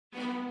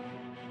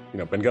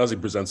Benghazi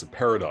presents a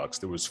paradox.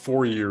 There was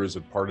 4 years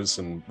of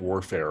partisan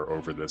warfare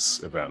over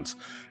this event.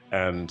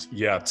 And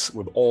yet,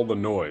 with all the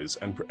noise,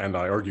 and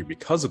I argue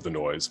because of the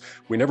noise,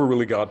 we never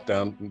really got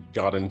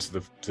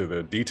into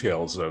the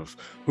details of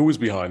who was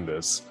behind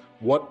this,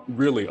 what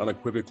really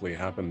unequivocally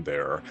happened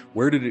there,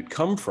 where did it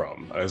come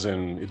from? As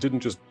in, it didn't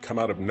just come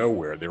out of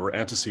nowhere. There were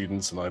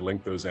antecedents, and I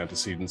linked those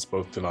antecedents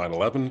both to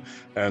 9/11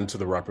 and to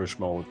the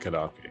rapprochement with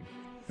Gaddafi.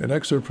 An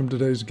excerpt from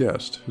today's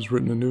guest has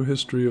written a new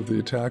history of the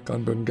attack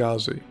on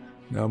Benghazi,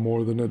 now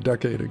more than a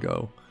decade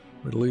ago.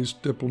 Middle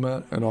East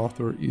diplomat and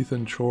author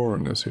Ethan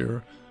Chorin is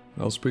here,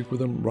 and I'll speak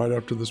with him right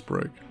after this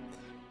break.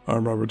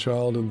 I'm Robert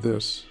Child, and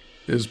this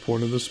is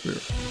Point of the Spear.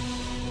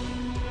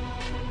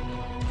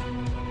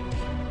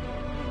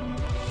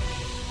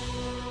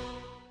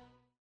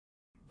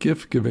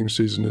 Gift-giving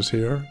season is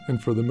here,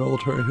 and for the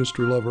military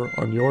history lover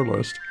on your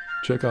list,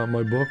 check out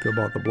my book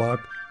about the Black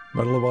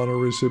Medal of Honor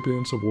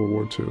recipients of World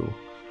War II.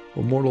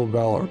 Immortal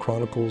Valor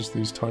chronicles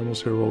these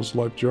timeless heroes'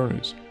 life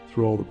journeys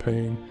through all the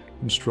pain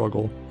and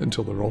struggle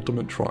until their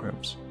ultimate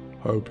triumphs.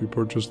 I hope you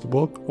purchase the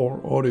book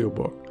or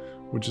audiobook,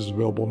 which is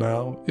available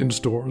now in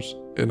stores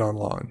and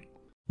online.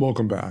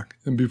 Welcome back,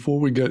 and before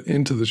we get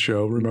into the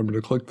show, remember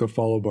to click the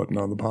follow button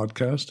on the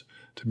podcast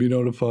to be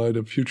notified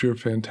of future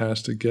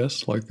fantastic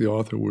guests like the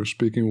author we're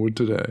speaking with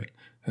today,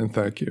 and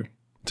thank you.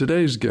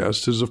 Today's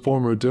guest is a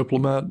former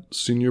diplomat,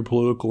 senior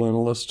political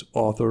analyst,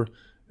 author,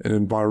 and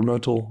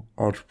environmental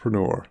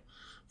entrepreneur.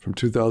 From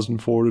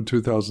 2004 to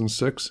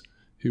 2006,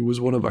 he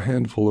was one of a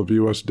handful of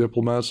U.S.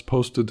 diplomats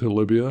posted to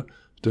Libya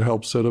to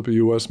help set up a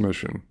U.S.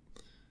 mission.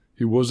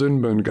 He was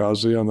in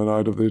Benghazi on the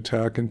night of the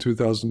attack in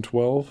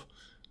 2012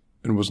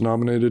 and was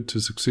nominated to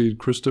succeed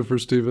Christopher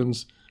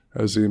Stevens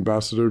as the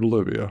ambassador to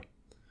Libya.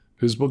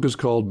 His book is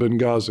called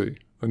Benghazi,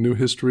 A New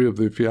History of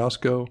the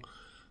Fiasco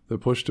that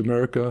Pushed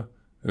America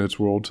and its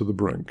World to the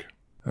Brink.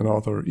 And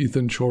author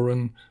Ethan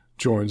Chorin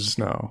joins us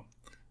now.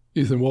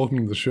 Ethan, welcome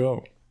to the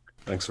show.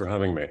 Thanks for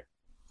having me.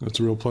 It's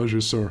a real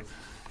pleasure, sir.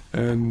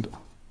 And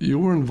you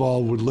were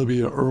involved with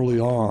Libya early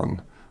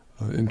on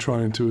in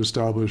trying to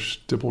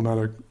establish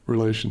diplomatic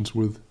relations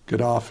with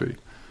Gaddafi.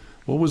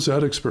 What was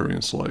that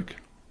experience like?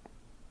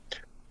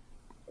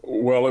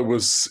 Well, it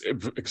was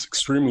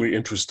extremely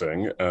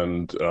interesting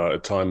and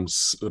at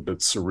times a bit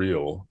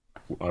surreal.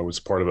 I was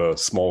part of a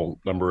small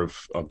number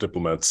of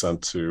diplomats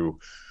sent to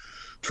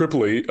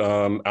Tripoli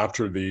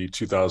after the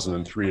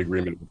 2003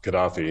 agreement with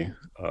Gaddafi.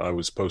 I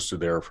was posted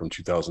there from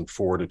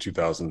 2004 to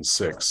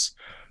 2006.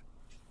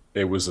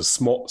 It was a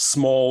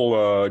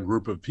small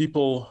group of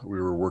people.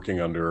 We were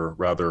working under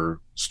rather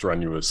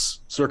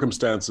strenuous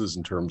circumstances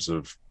in terms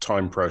of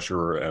time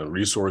pressure and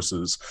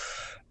resources.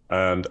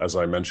 And as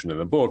I mentioned in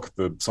the book,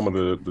 some of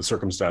the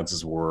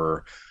circumstances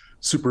were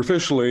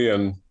superficially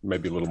and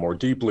maybe a little more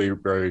deeply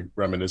very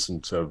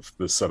reminiscent of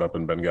the setup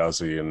in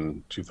Benghazi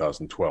in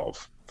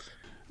 2012.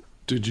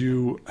 Did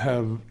you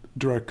have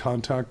direct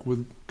contact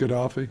with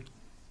Gaddafi?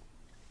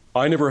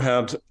 I never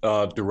had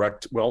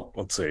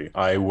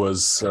I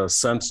was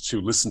sent to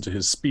listen to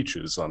his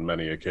speeches on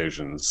many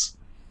occasions.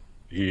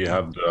 He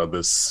had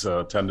this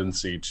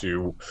tendency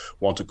to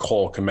want to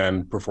call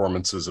command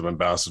performances of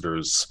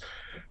ambassadors,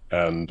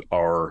 and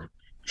our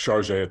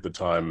charge at the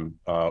time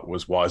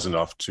was wise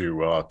enough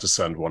to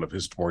send one of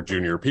his more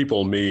junior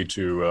people, me,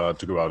 to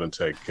go out and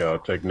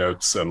take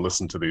notes and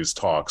listen to these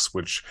talks,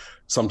 which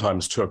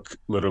sometimes took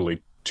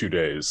literally 2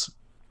 days.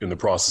 In the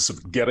process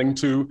of getting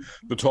to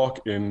the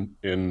talk in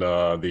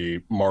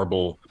the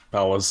marble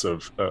palace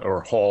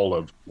or hall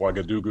of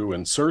Ouagadougou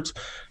in Sirte,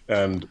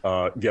 and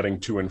getting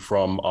to and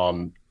from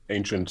on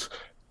ancient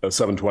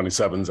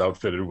 727s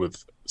outfitted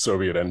with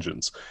Soviet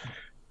engines.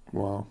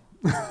 Wow.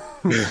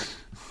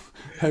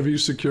 Heavy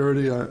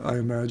security, I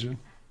imagine.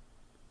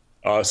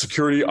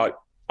 Security,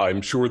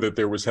 I'm sure that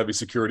there was heavy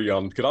security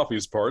on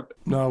Gaddafi's part.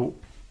 Now,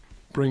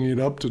 bringing it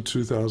up to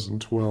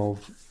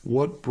 2012,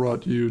 what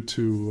brought you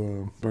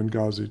to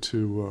Benghazi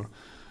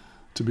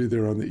to be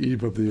there on the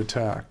eve of the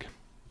attack?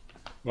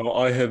 Well,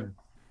 I had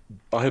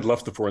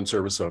left the Foreign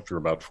Service after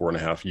about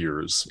 4.5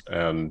 years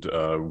and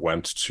I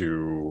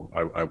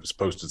was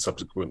posted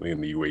subsequently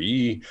in the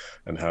UAE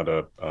and had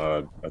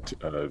a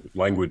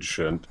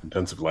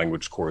intensive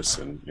language course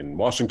in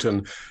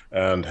Washington,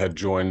 and had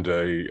joined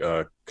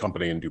a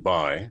company in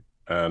Dubai.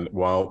 And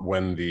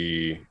when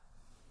the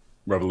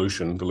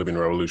Libyan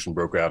revolution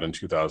broke out in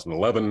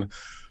 2011,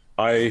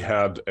 I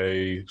had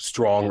a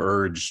strong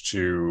urge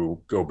to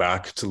go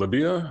back to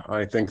Libya.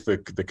 I think the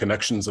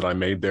connections that I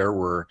made there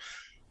were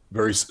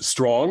very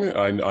strong.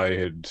 I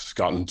had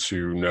gotten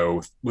to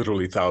know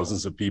literally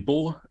thousands of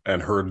people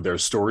and heard their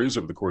stories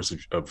over the course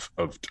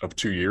of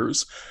 2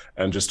 years,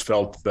 and just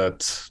felt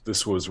that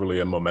this was really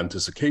a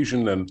momentous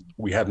occasion, and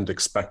we hadn't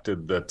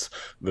expected that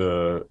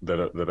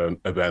an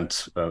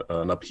event,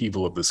 an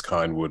upheaval of this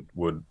kind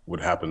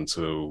would happen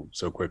so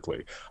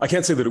quickly. I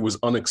can't say that it was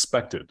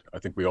unexpected. I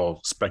think we all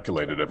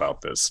speculated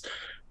about this.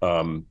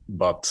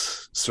 But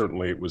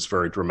certainly it was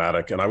very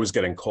dramatic. And I was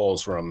getting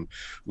calls from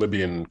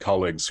Libyan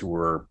colleagues who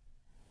were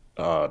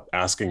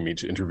asking me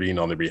to intervene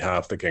on their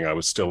behalf, thinking I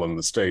was still in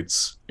the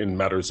States in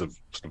matters of,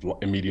 sort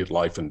of immediate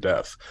life and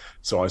death.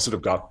 So I sort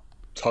of got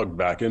tugged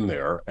back in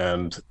there,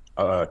 and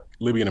a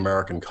Libyan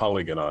American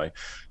colleague and I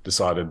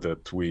decided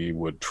that we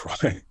would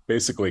try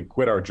basically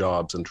quit our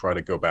jobs and try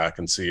to go back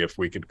and see if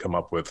we could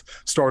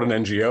start an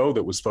NGO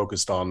that was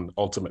focused on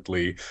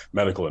ultimately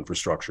medical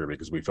infrastructure,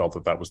 because we felt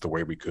that that was the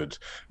way we could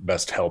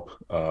best help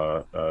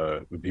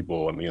the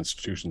people and the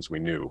institutions we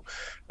knew.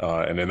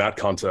 And in that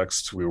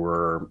context, we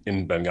were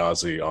in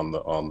Benghazi on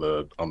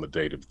the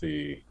date of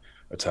the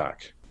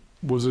attack.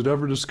 Was it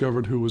ever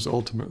discovered who was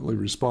ultimately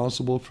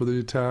responsible for the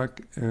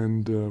attack,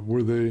 and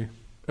were they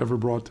ever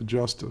brought to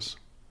justice?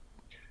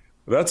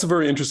 That's a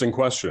very interesting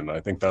question. I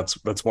think that's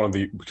one of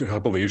the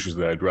couple of the issues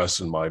that I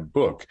address in my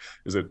book,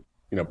 is that,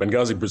 you know,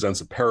 Benghazi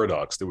presents a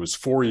paradox. There was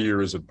 4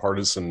 years of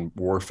partisan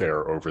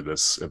warfare over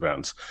this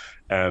event,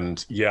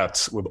 and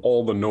yet with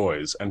all the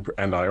noise,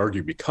 and I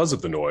argue because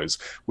of the noise,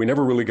 we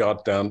never really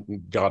got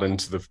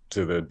into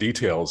the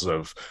details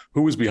of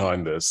who was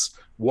behind this,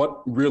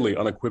 what really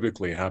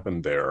unequivocally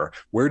happened there,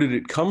 where did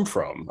it come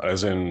from?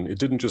 As in, it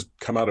didn't just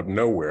come out of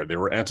nowhere. There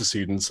were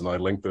antecedents, and I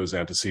linked those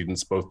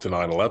antecedents both to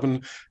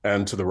 9/11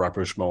 and to the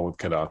rapprochement with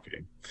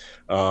Gaddafi.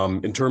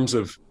 In terms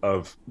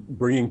of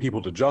bringing people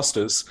to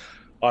justice,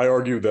 I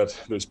argue that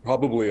there's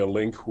probably a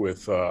link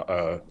with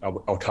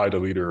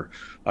Al-Qaeda leader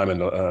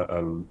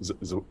Ayman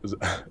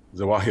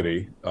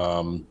Zawahiri,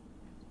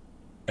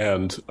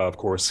 and of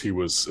course he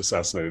was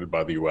assassinated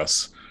by the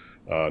U.S.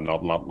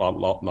 Not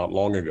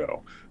long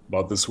ago.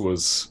 But this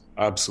was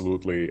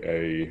absolutely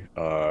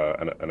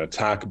an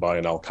attack by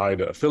an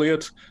Al-Qaeda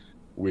affiliate.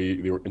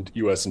 The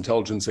U.S.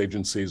 intelligence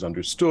agencies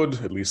understood,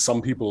 at least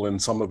some people in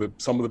some of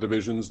the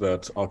divisions,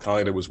 that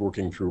Al-Qaeda was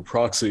working through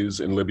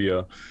proxies in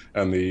Libya,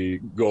 and the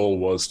goal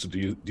was to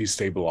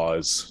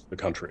destabilize the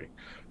country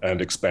and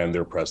expand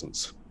their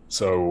presence.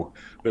 So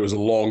there was a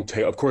long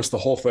tail. Of course, the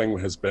whole thing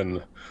has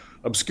been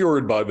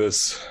obscured by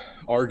this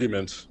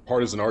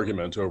partisan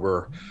argument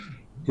over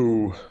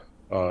who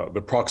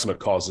the proximate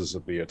causes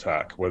of the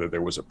attack, whether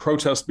there was a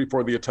protest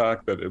before the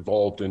attack that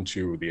evolved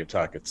into the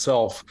attack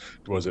itself.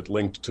 Was it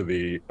linked to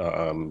the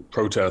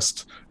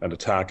protest and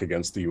attack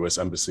against the U.S.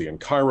 Embassy in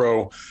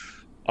Cairo?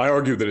 I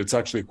argue that it's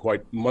actually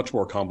quite much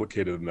more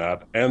complicated than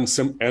that, and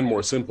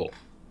more simple.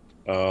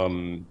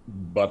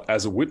 But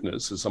as a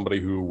witness, as somebody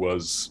who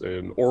was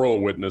an oral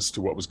witness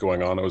to what was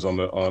going on, I was on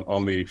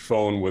the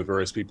phone with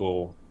various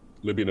people,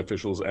 Libyan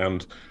officials,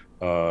 and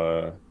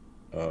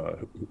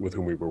with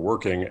whom we were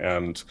working,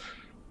 and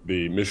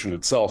the mission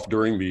itself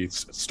during the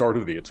start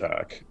of the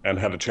attack, and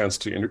had a chance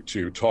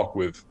to talk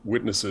with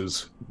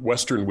witnesses,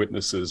 Western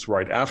witnesses,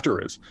 right after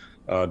it,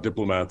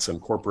 diplomats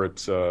and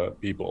corporate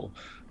people.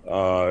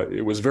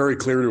 It was very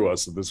clear to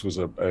us that this was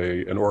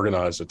an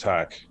organized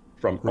attack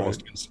from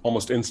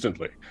almost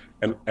instantly,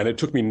 and it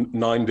took me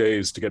 9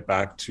 days to get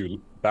back to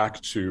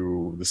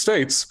the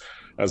States,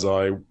 as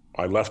I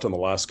left on the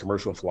last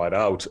commercial flight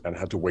out and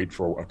had to wait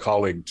for a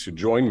colleague to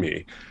join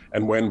me.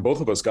 And when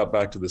both of us got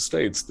back to the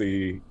States,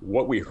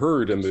 what we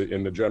heard in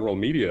the general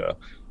media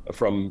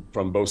from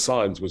both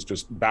sides was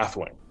just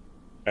baffling.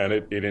 And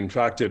it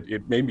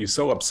made me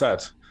so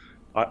upset.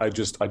 I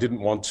didn't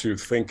want to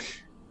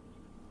think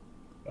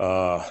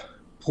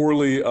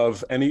poorly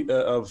of any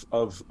how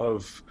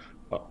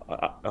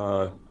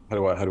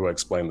do I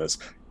explain this?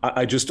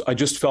 I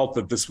just felt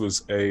that this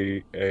was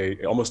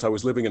almost I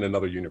was living in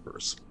another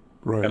universe.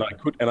 Right.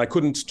 And I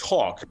couldn't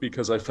talk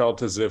because I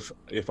felt as if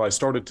I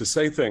started to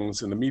say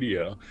things in the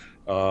media,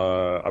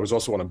 I was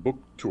also on a book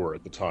tour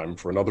at the time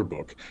for another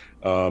book,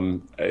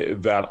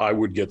 that I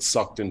would get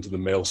sucked into the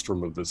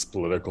maelstrom of this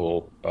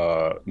political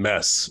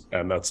mess,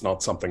 and that's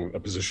not a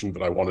position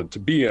that I wanted to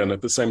be in.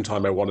 At the same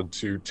time, I wanted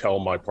to tell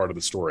my part of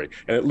the story,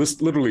 and it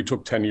literally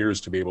took 10 years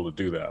to be able to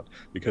do that,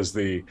 because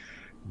the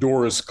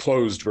doors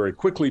closed very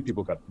quickly.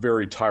 People got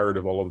very tired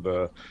of all of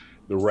the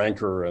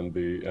rancor and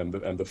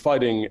the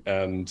fighting,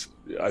 and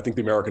I think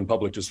the American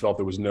public just felt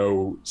there was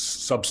no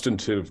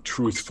substantive,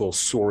 truthful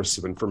source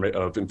of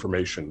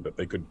information that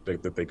they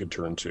could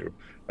turn to,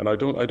 and I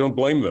don't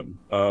blame them.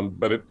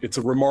 But it's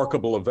a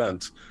remarkable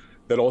event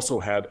that also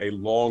had a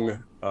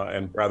long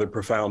and rather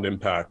profound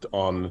impact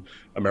on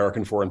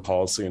American foreign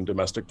policy and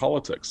domestic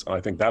politics, and I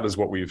think that is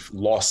what we've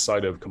lost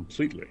sight of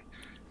completely,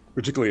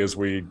 particularly as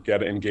we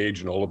get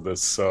engaged in all of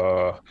this,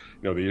 the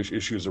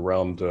issues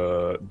around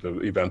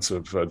the events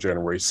of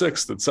January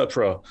 6th, et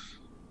cetera.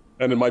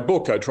 And in my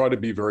book, I try to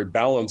be very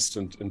balanced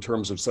in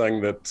terms of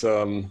saying that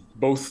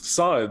both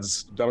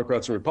sides,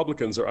 Democrats and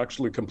Republicans, are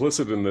actually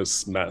complicit in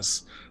this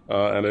mess.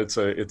 And it's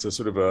a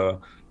sort of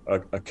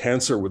a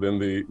cancer within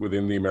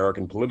the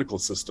American political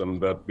system,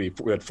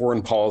 that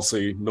foreign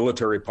policy,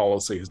 military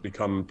policy has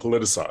become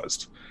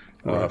politicized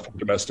for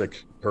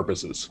domestic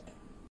purposes.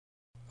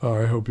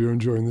 I hope you're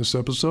enjoying this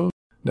episode.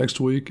 Next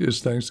week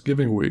is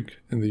Thanksgiving week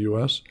in the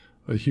U.S.,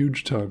 a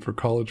huge time for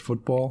college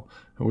football,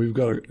 and we've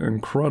got an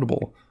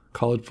incredible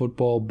college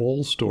football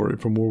bowl story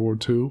from World War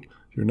II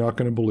you're not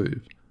going to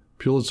believe.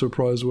 Pulitzer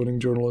Prize-winning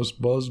journalist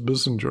Buzz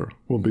Bissinger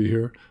will be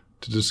here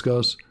to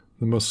discuss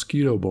the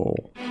Mosquito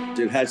Bowl.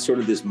 It had sort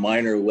of this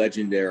minor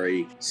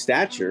legendary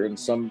stature, and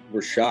some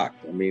were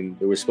shocked. I mean,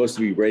 there was supposed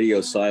to be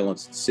radio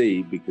silence at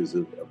sea because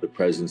of the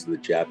presence of the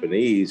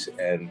Japanese,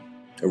 and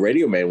a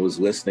radio man was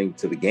listening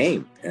to the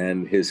game,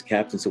 and his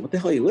captain said, "What the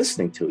hell are you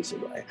listening to?" He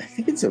said, "I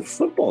think it's a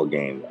football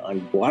game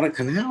on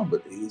Guadalcanal."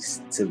 But he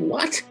said,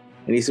 "What?"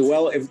 And he said,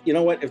 "Well, if you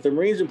know what, if the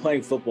Marines are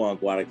playing football on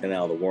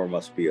Guadalcanal, the war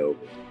must be over."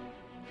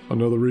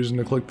 Another reason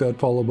to click that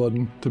follow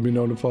button to be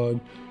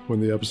notified when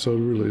the episode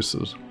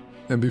releases.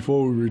 And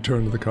before we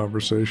return to the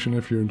conversation,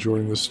 if you're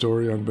enjoying this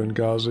story on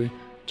Benghazi,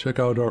 check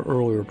out our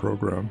earlier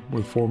program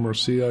with former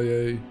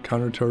CIA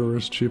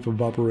counterterrorist chief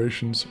of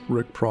operations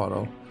Rick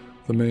Prado,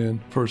 the man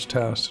first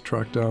tasked to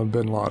track down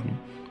bin Laden.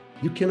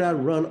 You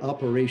cannot run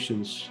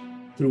operations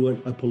through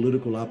a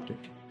political optic.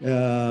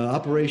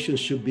 Operations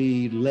should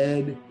be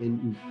led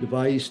and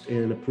devised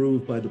and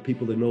approved by the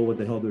people that know what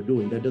the hell they're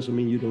doing. That doesn't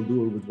mean you don't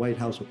do it with White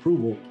House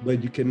approval,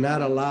 but you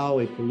cannot allow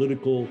a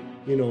political,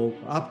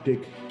 optic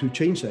to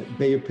change that.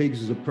 Bay of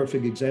Pigs is a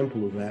perfect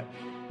example of that,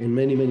 and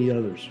many, many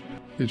others.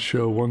 It's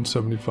show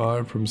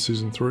 175 from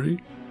season 3,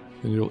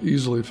 and you'll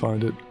easily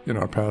find it in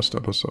our past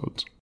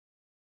episodes.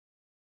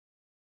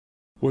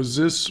 Was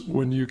this,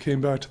 when you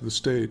came back to the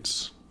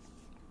States,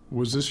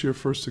 was this your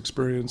first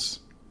experience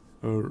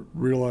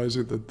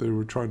realizing that they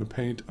were trying to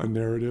paint a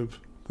narrative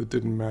that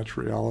didn't match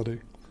reality?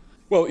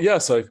 Well,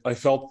 yes, I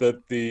felt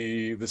that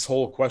this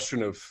whole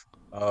question of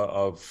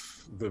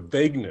the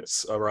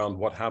vagueness around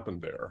what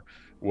happened there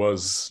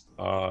was,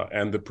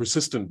 and the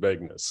persistent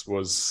vagueness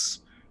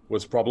was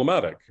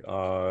problematic.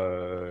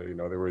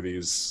 There were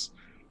these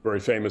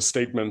very famous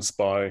statements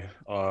by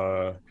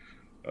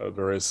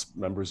various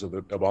members of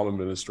the Obama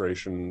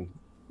administration,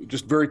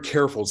 just very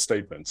careful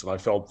statements, and I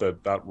felt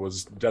that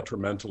was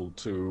detrimental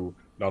to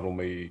not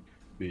only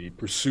the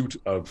pursuit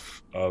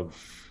of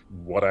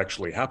what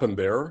actually happened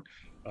there,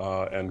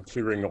 and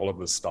clearing all of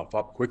this stuff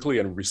up quickly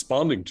and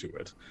responding to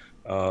it.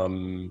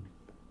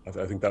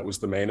 I think that was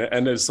the main.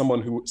 And as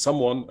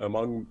someone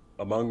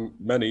among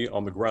many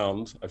on the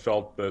ground, I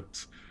felt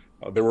that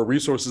there were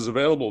resources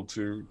available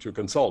to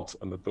consult,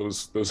 and that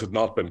those had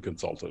not been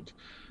consulted.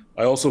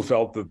 I also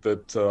felt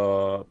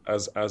that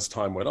as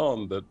time went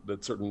on,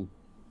 that certain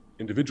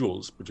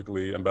individuals,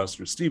 particularly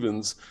Ambassador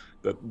Stevens,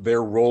 that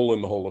their role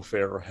in the whole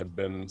affair had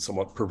been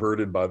somewhat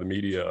perverted by the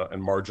media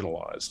and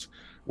marginalized,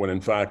 when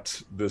in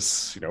fact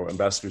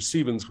Ambassador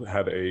Stevens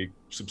had a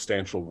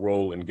substantial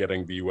role in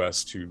getting the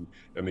U.S.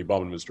 and the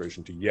Obama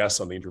administration to yes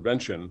on the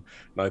intervention.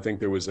 And I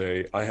think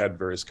I had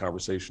various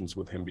conversations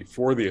with him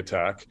before the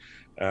attack,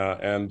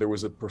 and there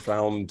was a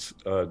profound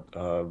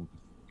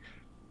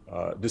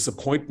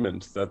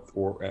disappointment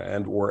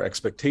or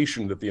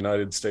expectation that the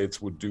United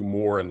States would do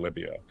more in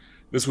Libya.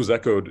 This was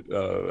echoed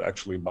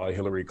actually by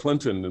Hillary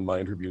Clinton in my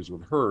interviews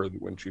with her,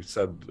 when she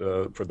said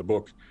for the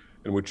book,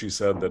 in which she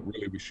said that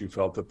really she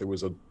felt that there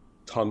was a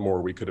ton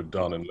more we could have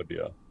done in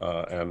Libya,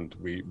 and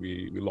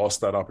we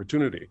lost that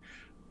opportunity.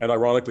 And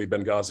ironically,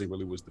 Benghazi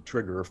really was the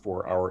trigger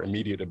for our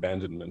immediate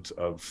abandonment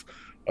of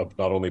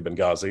not only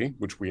Benghazi,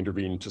 which we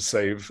intervened to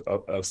save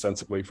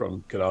ostensibly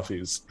from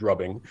Gaddafi's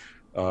drubbing,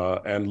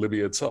 and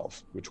Libya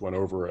itself, which went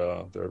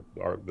over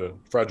the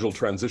fragile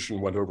transition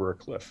went over a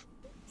cliff.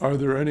 Are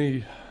there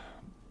any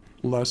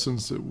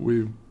lessons that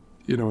we've,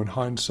 in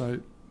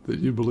hindsight, that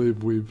you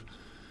believe we've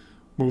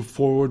moved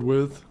forward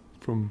with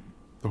from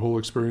the whole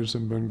experience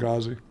in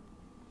Benghazi?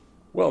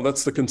 Well,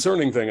 that's the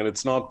concerning thing, and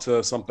it's not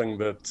something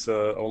that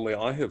only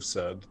I have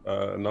said.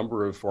 A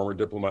number of former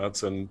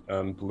diplomats and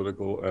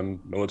political and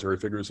military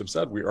figures have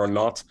said we are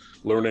not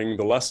learning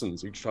the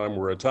lessons. Each time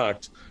we're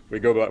attacked, we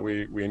go back,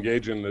 we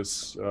engage in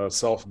this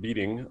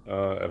self-beating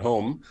at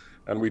home,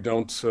 and we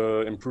don't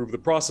improve the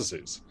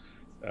processes.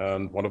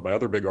 And one of my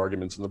other big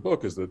arguments in the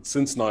book is that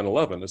since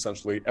 9/11,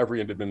 essentially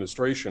every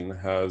administration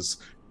has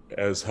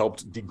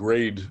helped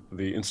degrade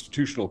the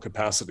institutional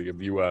capacity of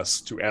the U.S.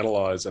 to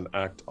analyze and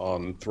act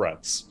on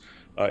threats,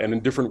 and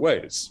in different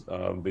ways.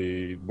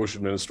 The Bush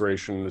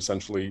administration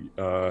essentially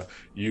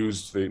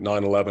used the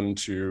 9/11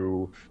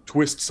 to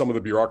twist some of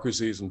the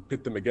bureaucracies and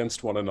pit them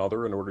against one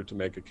another in order to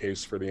make a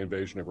case for the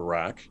invasion of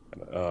Iraq.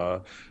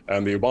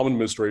 And the Obama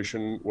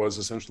administration was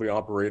essentially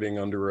operating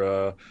under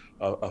a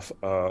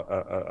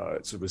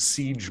sort of a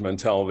siege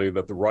mentality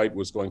that the right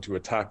was going to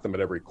attack them at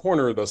every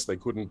corner, thus they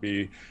couldn't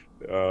be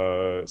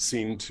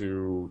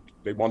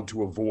they wanted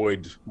to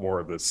avoid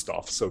more of this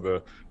stuff. So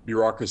the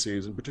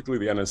bureaucracies, and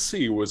particularly the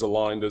NSC, was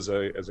aligned as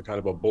a kind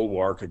of a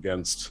bulwark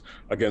against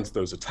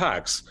those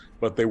attacks,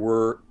 but they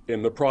were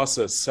in the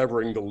process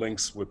severing the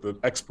links with the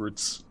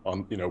experts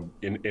on,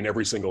 in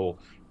every single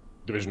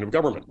division of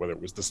government, whether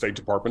it was the State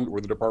Department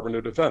or the Department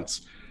of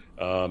Defense.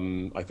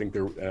 I think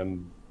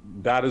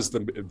that is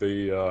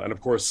and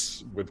of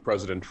course with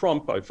President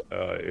Trump,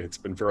 it's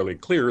been fairly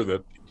clear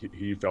that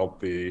he felt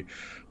the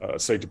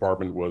State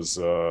Department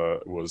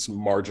was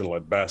marginal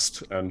at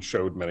best and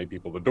showed many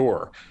people the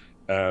door.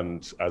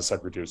 And as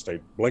Secretary of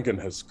State Blinken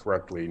has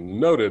correctly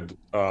noted,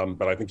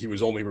 but I think he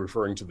was only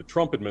referring to the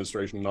Trump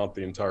administration, not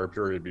the entire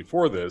period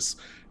before this,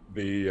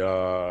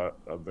 the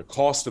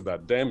cost of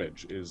that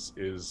damage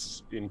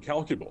is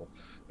incalculable.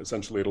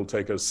 Essentially, it'll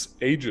take us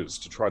ages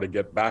to try to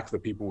get back the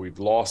people we've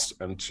lost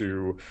and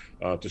to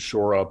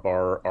shore up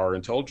our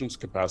intelligence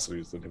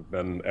capacities that have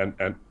been,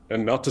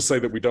 and not to say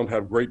that we don't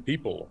have great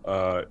people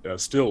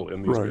still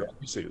in these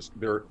bureaucracies.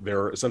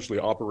 They're essentially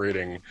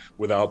operating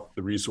without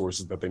the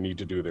resources that they need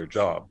to do their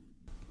job.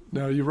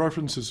 Now, you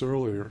referenced this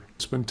earlier.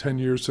 It's been 10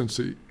 years since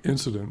the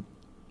incident,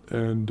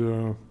 and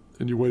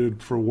you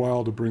waited for a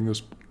while to bring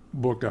this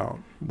book out.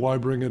 Why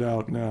bring it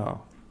out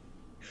now?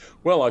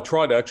 Well, I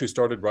actually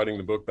started writing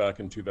the book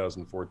back in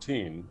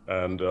 2014,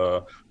 and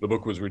the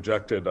book was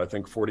rejected, I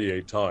think,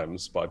 48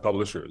 times by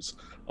publishers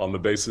on the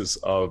basis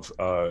of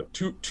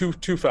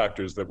two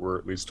factors that were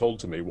at least told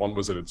to me. One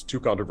was that it's too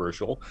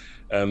controversial,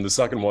 and the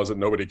second was that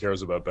nobody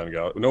cares about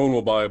Benghazi. No one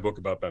will buy a book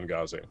about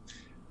Benghazi.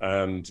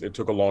 And it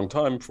took a long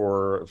time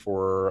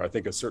for I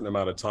think a certain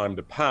amount of time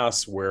to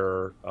pass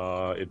where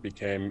it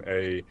became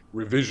a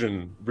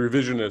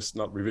revisionist,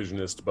 not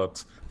revisionist,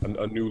 but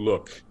a new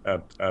look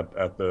at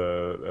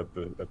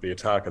the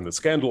attack and the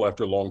scandal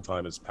after a long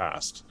time has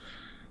passed.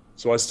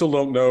 So I still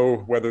don't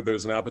know whether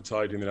there's an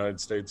appetite in the United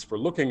States for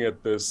looking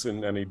at this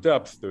in any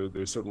depth.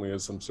 There certainly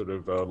is some sort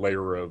of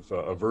layer of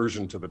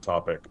aversion to the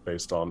topic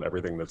based on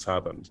everything that's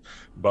happened.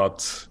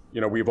 But,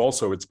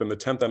 it's been the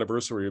 10th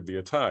anniversary of the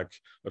attack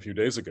a few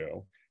days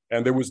ago,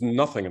 and there was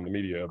nothing in the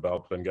media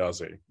about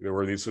Benghazi. There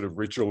were these sort of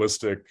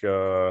ritualistic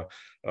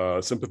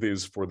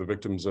sympathies for the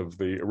victims of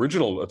the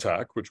original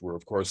attack, which were,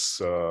 of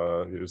course,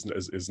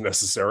 is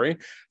necessary,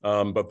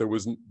 but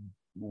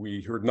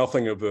we heard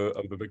nothing of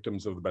the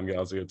victims of the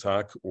Benghazi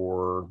attack,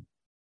 or,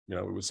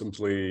 it was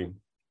simply,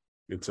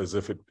 it's as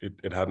if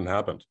it hadn't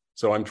happened.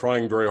 So I'm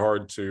trying very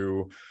hard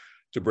to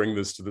bring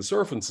this to the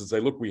surface and say,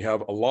 look, we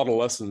have a lot of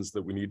lessons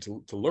that we need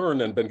to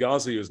learn, and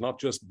Benghazi is not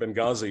just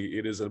Benghazi;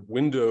 it is a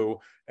window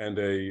and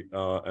a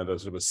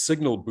sort of a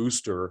signal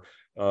booster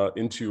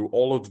into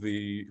all of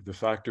the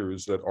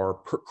factors that are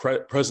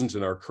present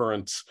in our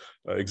current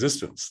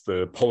existence: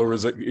 the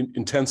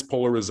intense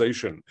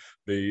polarization,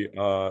 the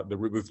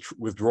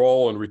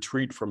withdrawal and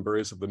retreat from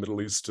various of the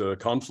Middle East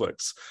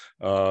conflicts,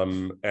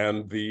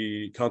 and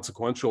the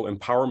consequential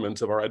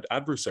empowerment of our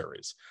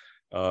adversaries.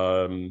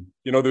 There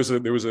was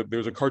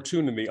a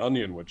cartoon in The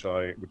Onion which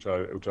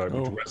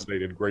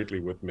resonated greatly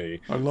with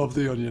me. I love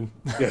The Onion.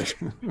 Yes,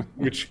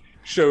 which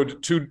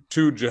showed two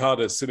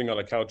jihadists sitting on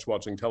a couch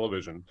watching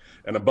television,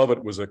 and above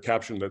it was a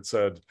caption that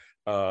said,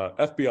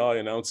 FBI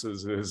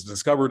announces it has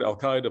discovered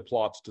Al-Qaeda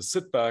plot to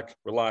sit back,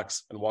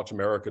 relax, and watch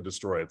America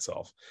destroy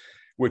itself,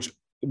 which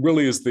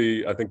really is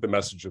I think the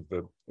message of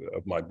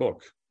my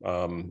book. We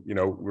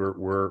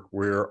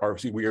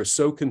are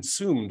so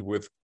consumed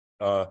with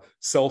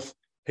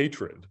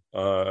self-hatred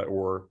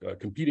or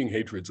competing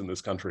hatreds in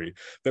this country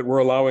that we're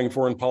allowing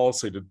foreign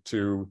policy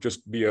to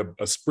just be a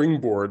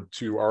springboard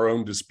to our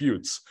own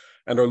disputes,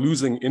 and are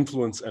losing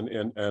influence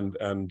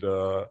and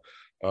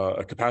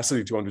a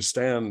capacity to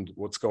understand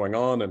what's going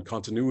on and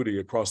continuity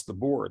across the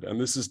board. And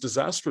this is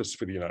disastrous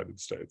for the United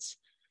States.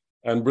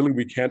 And really,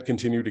 we can't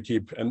continue to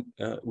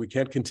we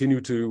can't continue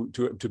to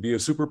be a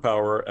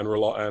superpower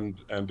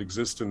and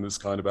exist in this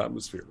kind of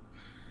atmosphere.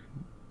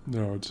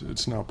 No,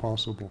 it's not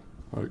possible.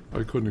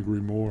 I couldn't agree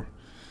more.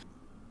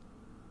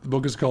 The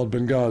book is called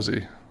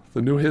Benghazi: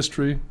 The New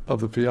History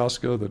of the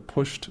Fiasco That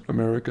Pushed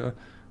America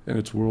and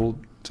Its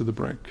World to the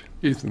Brink.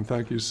 Ethan,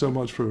 thank you so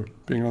much for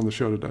being on the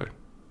show today.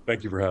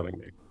 Thank you for having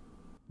me.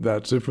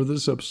 That's it for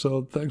this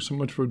episode. Thanks so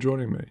much for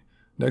joining me.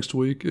 Next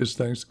week is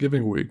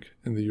Thanksgiving week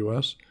in the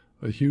U.S.,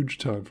 a huge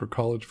time for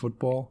college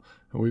football,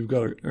 and we've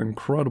got an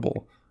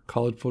incredible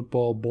college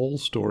football bowl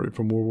story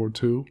from World War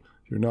II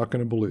you're not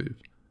going to believe.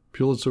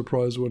 Pulitzer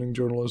Prize-winning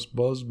journalist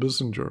Buzz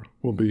Bissinger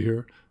will be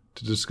here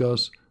to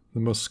discuss the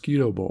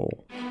Mosquito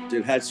Bowl.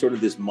 It had sort of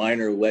this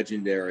minor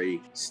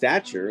legendary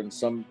stature, and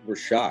some were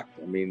shocked.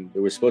 I mean,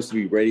 there was supposed to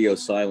be radio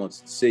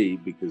silence at sea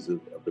because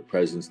of the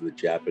presence of the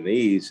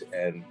Japanese,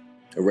 and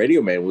a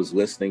radio man was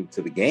listening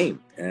to the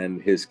game,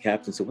 and his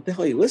captain said, "What the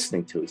hell are you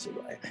listening to?" He said,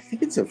 "I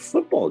think it's a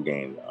football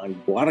game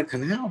on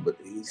Guadalcanal." But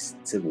he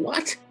said,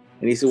 "What?"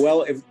 And he said,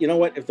 "Well, if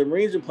the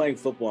Marines are playing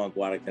football on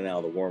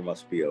Guadalcanal, the war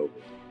must be over."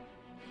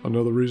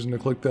 Another reason to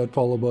click that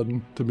follow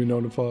button to be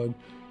notified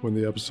when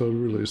the episode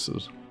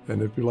releases.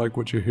 And if you like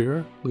what you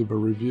hear, leave a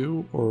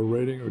review or a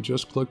rating, or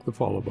just click the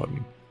follow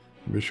button.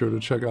 And be sure to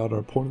check out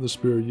our Point of the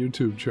Spear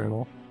YouTube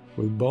channel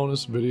with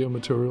bonus video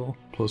material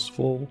plus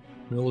full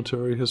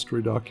military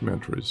history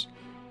documentaries.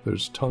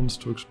 There's tons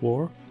to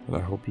explore, and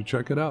I hope you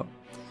check it out.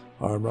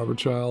 I'm Robert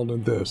Child,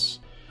 and this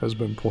has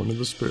been Point of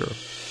the Spear.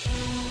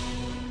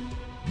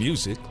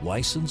 Music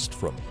licensed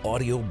from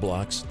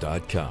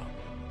audioblocks.com.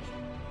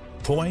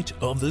 Point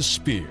of the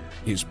Spear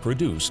is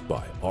produced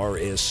by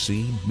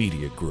RSC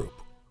Media Group.